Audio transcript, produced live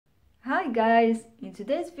Hi guys, in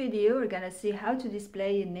today's video we're gonna see how to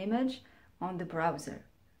display an image on the browser.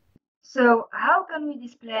 So how can we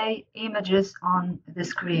display images on the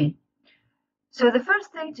screen? So the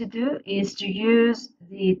first thing to do is to use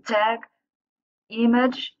the tag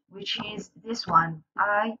image, which is this one,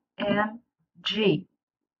 IMG,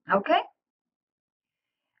 okay?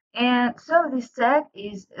 And so this tag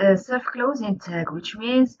is a self-closing tag, which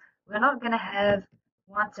means we're not gonna have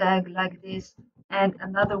one tag like this and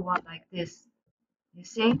another one like this. You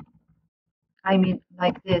see? I mean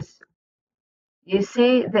like this. You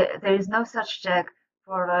see, there is no such tag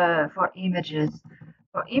for images.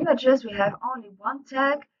 For images, we have only one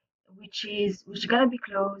tag, which is gonna be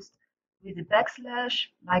closed with the backslash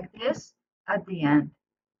like this at the end.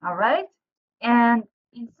 All right, and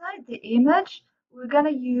inside the image, we're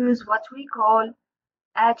gonna use what we call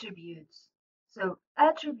attributes. So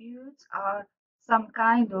attributes are some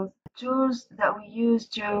kind of tools that we use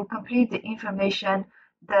to complete the information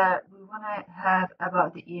that we want to have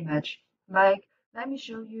about the image. Like, let me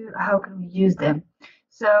show you how can we use them.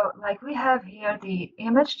 So like we have here the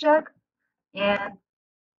image tag, and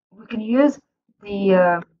we can use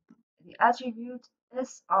the attribute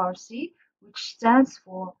src, which stands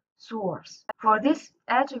for source. For this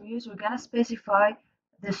attribute, we're gonna specify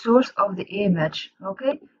the source of the image,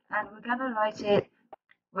 okay? And we're gonna write it.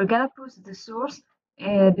 We're gonna put the source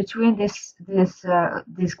between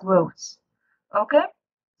these quotes, okay?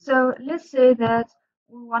 So let's say that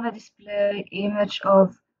we want to display image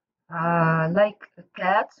of like a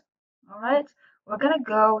cat. All right, we're gonna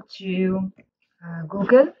go to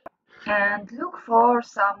Google and look for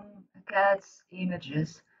some cats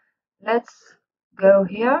images. Let's go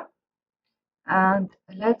here and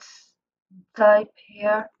let's type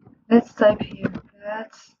here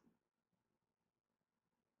cats,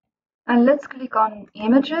 and let's click on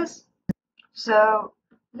images. So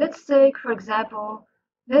let's take, for example,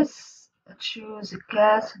 let's choose a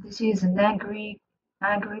cat. This is an angry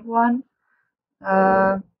one.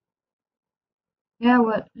 Yeah,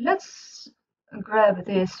 well, let's grab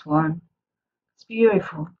this one. It's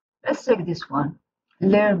beautiful. Let's take this one,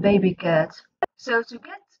 little baby cat. So to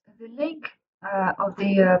get the link of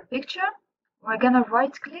the picture, we're gonna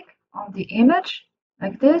right click on the image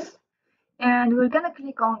like this, and we're gonna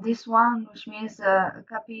click on this one, which means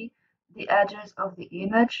copy the address of the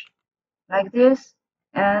image like this,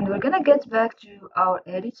 and we're gonna get back to our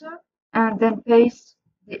editor and then paste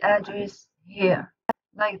the address here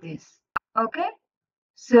like this. Okay,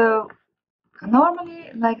 so normally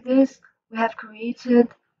like this we have created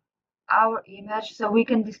our image so we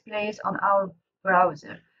can display it on our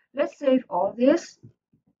browser. Let's save all this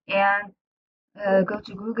and go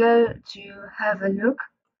to Google to have a look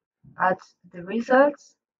at the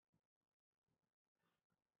results.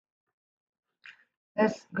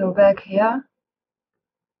 Let's go back here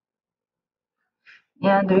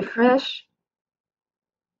and refresh.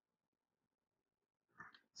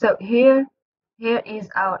 So here is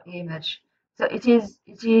our image. So it is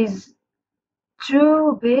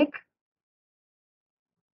too big.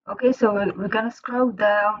 Okay, so we're gonna scroll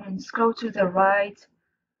down and scroll to the right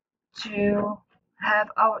to have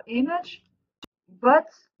our image, but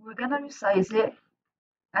we're gonna resize it,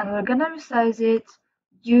 and we're gonna resize it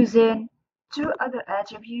using two other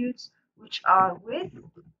attributes, which are width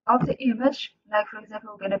of the image. Like for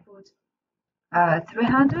example, we're gonna put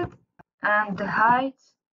 300, and the height,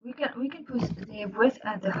 we can put the width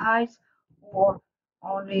and the height, or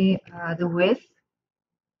only the width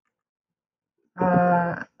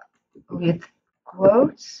with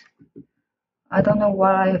quotes. I don't know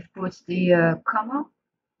why I've put the comma,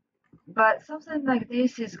 but something like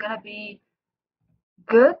this is gonna be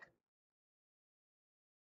good.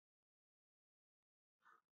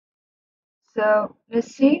 So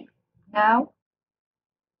let's see now.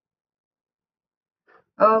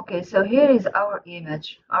 Okay, so here is our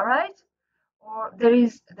image. All right, or there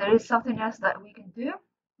is something else that we can do.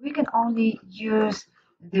 We can only use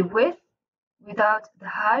the width without the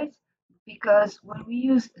height, because when we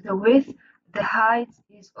use the width, the height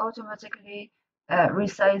is automatically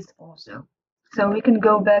resized also. So we can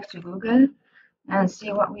go back to Google and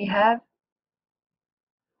see what we have,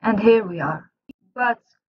 and here we are. But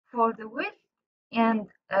for the width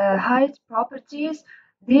and height properties,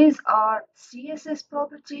 these are CSS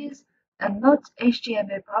properties and not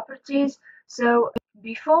HTML properties. So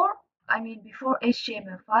before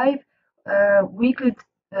HTML5, we could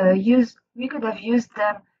have used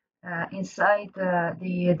them inside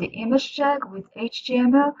the image tag with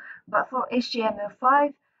HTML, but for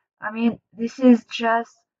HTML5, I mean, this is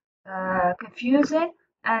just confusing.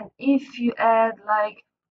 And if you add like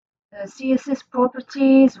CSS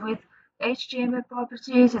properties with HTML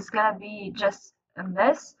properties, it's gonna be just a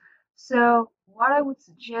mess. So what I would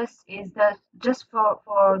suggest is that just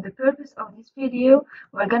for the purpose of this video,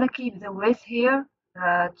 we're gonna keep the width here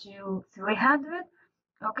to 300,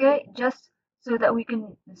 okay, just so that we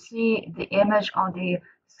can see the image on the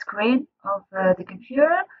screen of the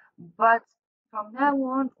computer. But from now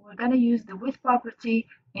on, we're gonna use the width property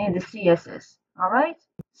in the CSS. All right.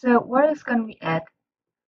 So what else can we add?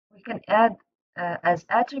 We can add as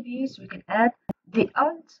attributes. We can add the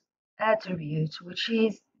alt attribute, which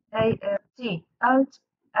is alt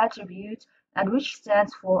attribute, and which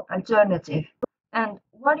stands for alternative. And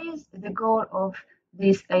what is the goal of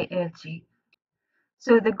this alt?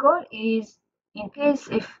 So the goal is, in case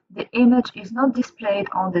if the image is not displayed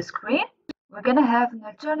on the screen, we're gonna have an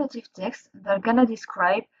alternative text that's gonna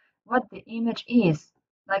describe what the image is.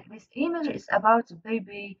 Like this image is about a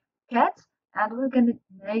baby cat, and we're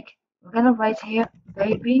gonna write here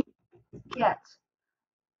baby cat.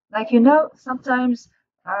 Like, you know, sometimes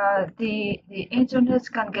the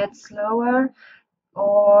internet can get slower,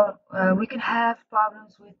 or we can have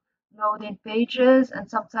problems with loading pages, and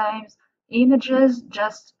sometimes images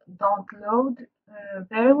just don't load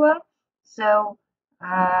very well. So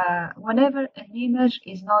whenever an image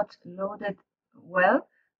is not loaded well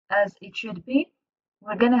as it should be,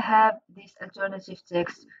 we're gonna have this alternative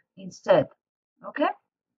text instead. Okay.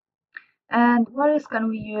 And what else can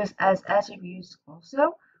we use as attributes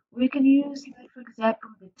also? We can use, like, for example,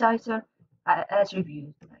 the title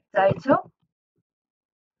attribute, like title,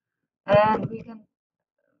 and we can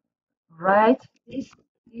write this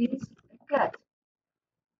is a cat.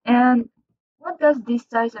 And what does this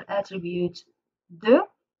title attribute do?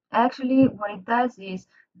 Actually, what it does is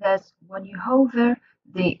that when you hover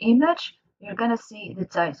the image, you're gonna see the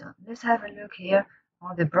title. Let's have a look here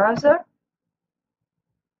on the browser.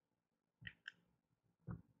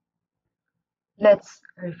 Let's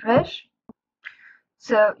refresh.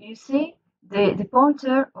 So you see the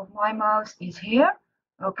pointer of my mouse is here,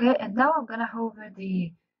 okay, and now I'm gonna hover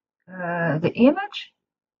the image,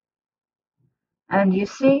 and you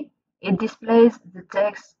see it displays the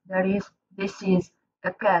text that is this is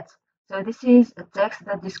a cat. So this is a text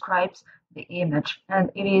that describes the image, and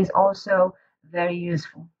it is also very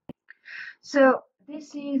useful. So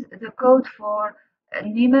this is the code for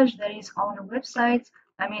an image that is on a website,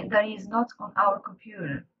 I mean that is not on our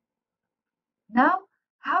computer. Now,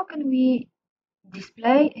 how can we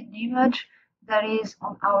display an image that is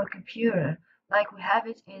on our computer? Like, we have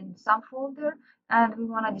it in some folder and we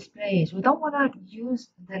want to display it. We don't want to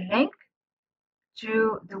use the link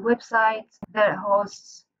to the website that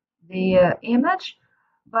hosts the image,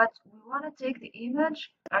 but we want to take the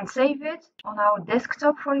image and save it on our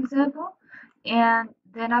desktop, for example, and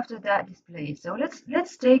then after that display it. So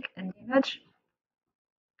let's take an image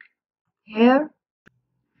here.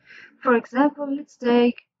 For example, let's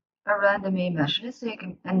take a random image. Let's take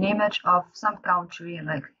an image of some country,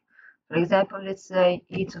 like, for example, let's say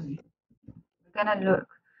Italy. We're gonna look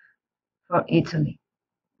for Italy.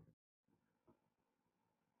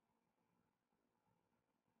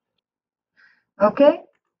 Okay,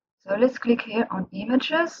 so let's click here on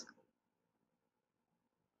images.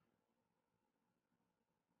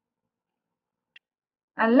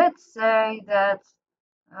 And let's say that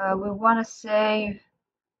we want to save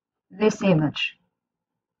this image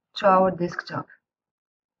to our desktop.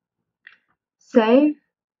 Save.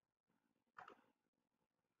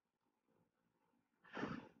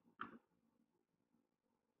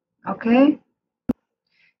 Okay,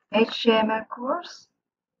 HTML course,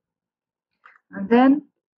 and then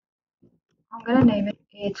I'm gonna name it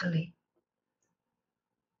Italy.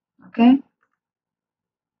 Okay,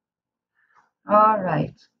 all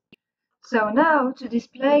right. So now to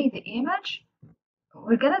display the image,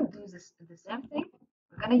 we're gonna do the same thing.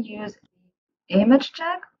 We're gonna use the image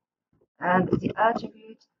tag and the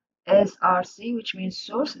attribute src, which means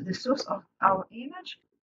source, the source of our image,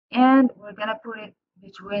 and we're gonna put it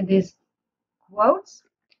between these quotes.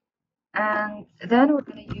 And then we're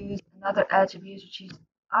going to use another attribute, which is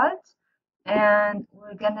alt, and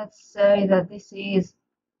we're going to say that this is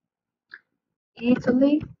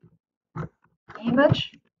Italy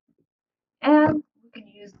image, and we can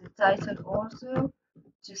use the title also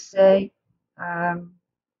to say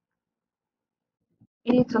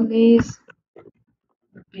Italy's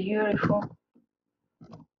beautiful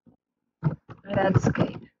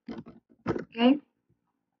landscape. Okay,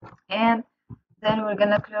 and then we're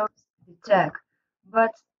gonna close the tag.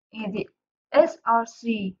 But in the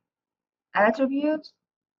src attribute,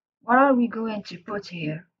 what are we going to put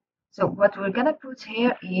here? So what we're gonna put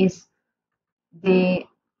here is the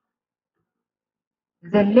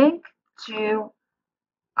link to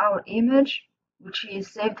our image, which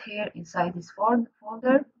is saved here inside this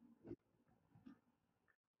folder.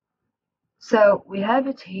 So we have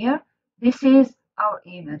it here. This is our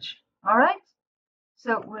image. All right.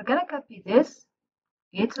 So we're gonna copy this,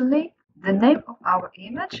 Italy, the name of our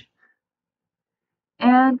image,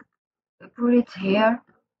 and put it here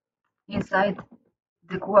inside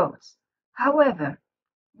the quotes. However,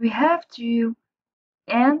 we have to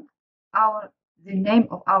end the name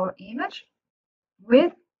of our image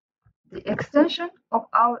with the extension of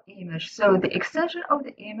our image. So the extension of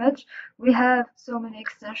the image, we have so many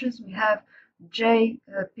extensions. We have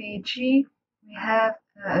JPG, we have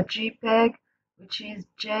JPEG, which is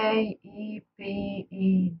JEPEG,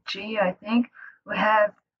 I think. We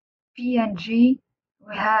have PNG,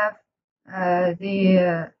 we have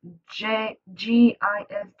the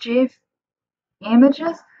GIF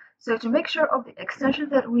images. So to make sure of the extension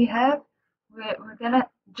that we have, we're gonna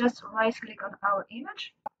just right click on our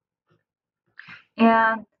image,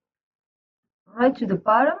 and right to the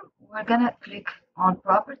bottom we're gonna click on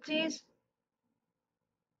properties,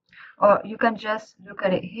 or you can just look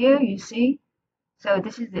at it here. You see, so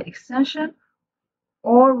this is the extension,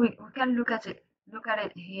 or we can look at it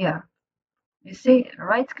here. You see,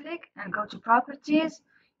 right click and go to properties,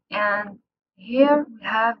 and here we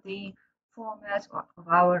have the format of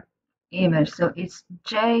our image. So it's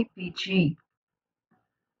JPG.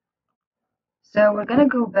 So we're gonna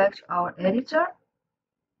go back to our editor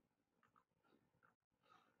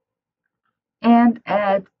and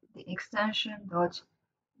add the extension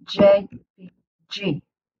 .jpg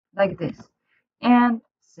like this, and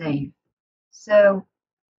save. So,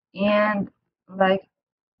 and like,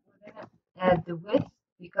 we're gonna add the width,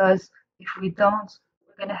 because if we don't,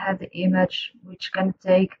 we're gonna have the image which gonna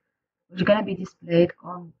be displayed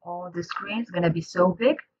on all the screens, gonna be so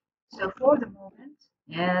big. So for the moment,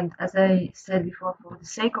 and as I said before, for the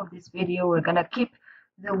sake of this video, we're gonna keep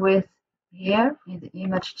the width here in the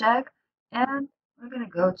image tag, and we're gonna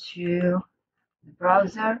go to the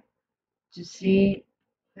browser to see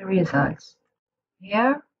the results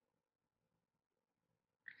here.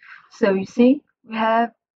 So you see, we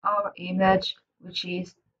have our image which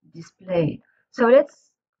is displayed. So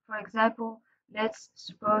for example, let's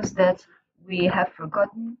suppose that we have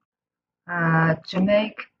forgotten to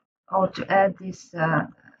make or to add this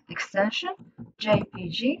extension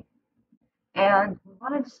JPG, and we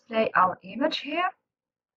want to display our image here.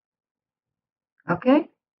 Okay,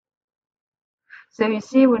 so you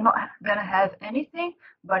see, we're not gonna have anything,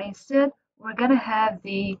 but instead we're gonna have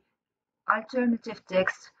the alternative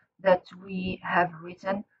text that we have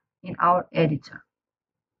written in our editor.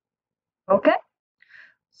 Okay,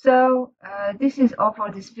 so this is all for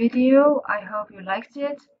this video. I hope you liked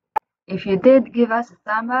it. If you did, give us a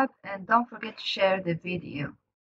thumb up, and don't forget to share the video.